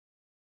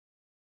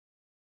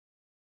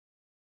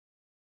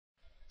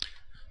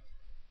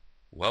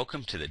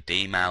Welcome to the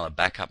Dmailer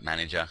Backup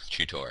Manager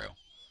tutorial.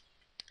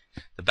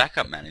 The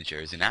Backup Manager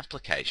is an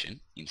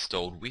application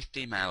installed with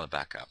Dmailer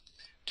Backup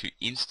to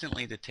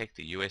instantly detect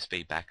the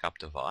USB backup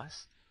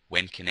device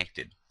when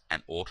connected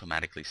and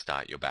automatically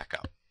start your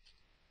backup.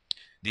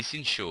 This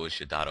ensures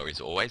your data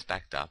is always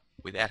backed up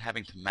without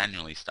having to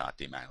manually start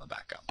Dmailer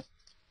Backup.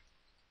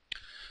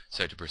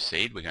 So to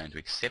proceed, we're going to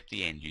accept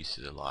the end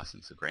user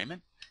license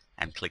agreement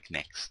and click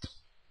Next.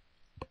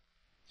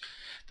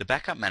 The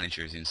Backup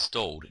Manager is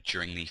installed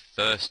during the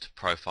first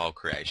profile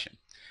creation.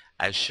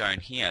 As shown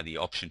here, the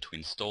option to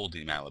install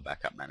Dmailer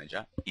Backup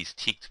Manager is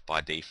ticked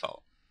by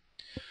default.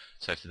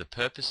 So for the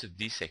purpose of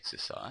this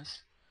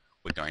exercise,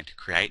 we're going to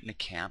create an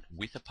account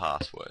with a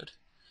password,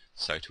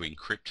 so to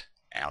encrypt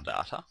our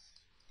data,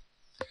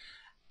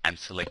 and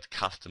select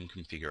Custom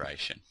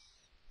Configuration.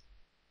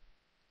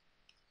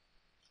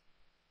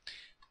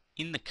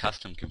 In the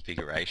Custom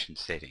Configuration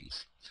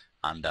settings,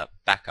 under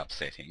Backup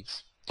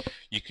Settings,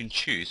 you can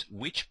choose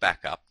which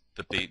backup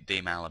the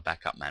Dmailer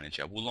Backup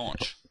Manager will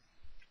launch.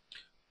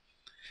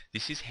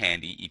 This is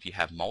handy if you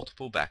have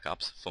multiple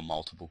backups for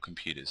multiple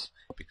computers,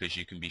 because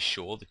you can be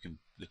sure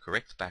the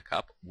correct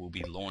backup will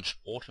be launched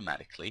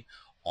automatically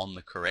on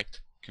the correct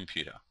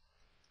computer.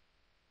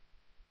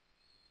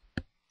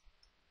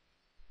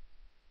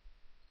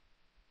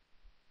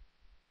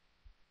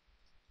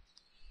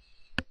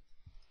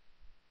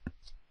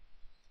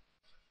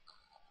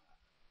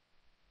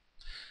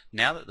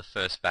 Now that the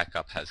first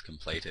backup has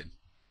completed,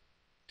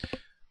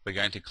 we're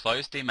going to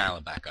close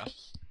Dmailer Backup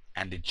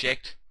and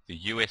eject the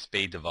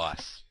USB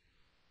device.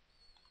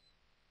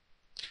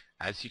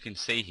 As you can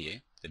see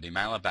here, the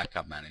Dmailer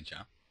Backup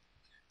Manager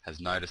has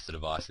noticed the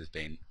device has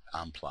been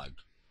unplugged.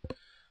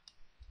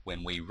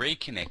 When we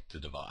reconnect the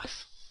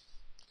device,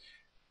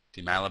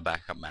 Dmailer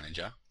Backup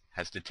Manager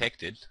has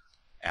detected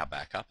our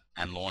backup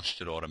and launched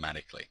it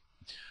automatically.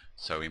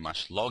 So we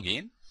must log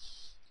in,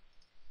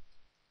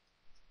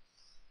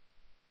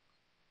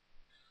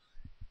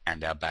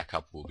 and our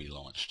backup will be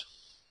launched.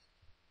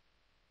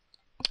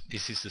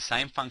 This is the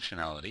same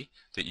functionality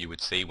that you would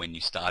see when you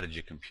started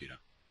your computer.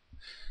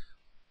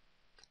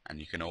 And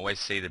you can always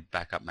see the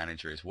Backup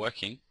Manager is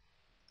working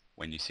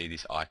when you see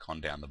this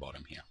icon down the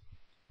bottom here.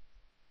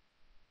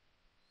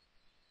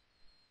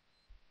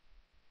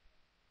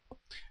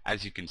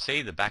 As you can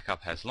see, the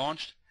backup has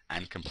launched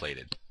and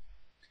completed.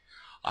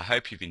 I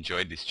hope you've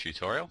enjoyed this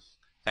tutorial.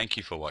 Thank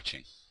you for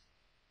watching.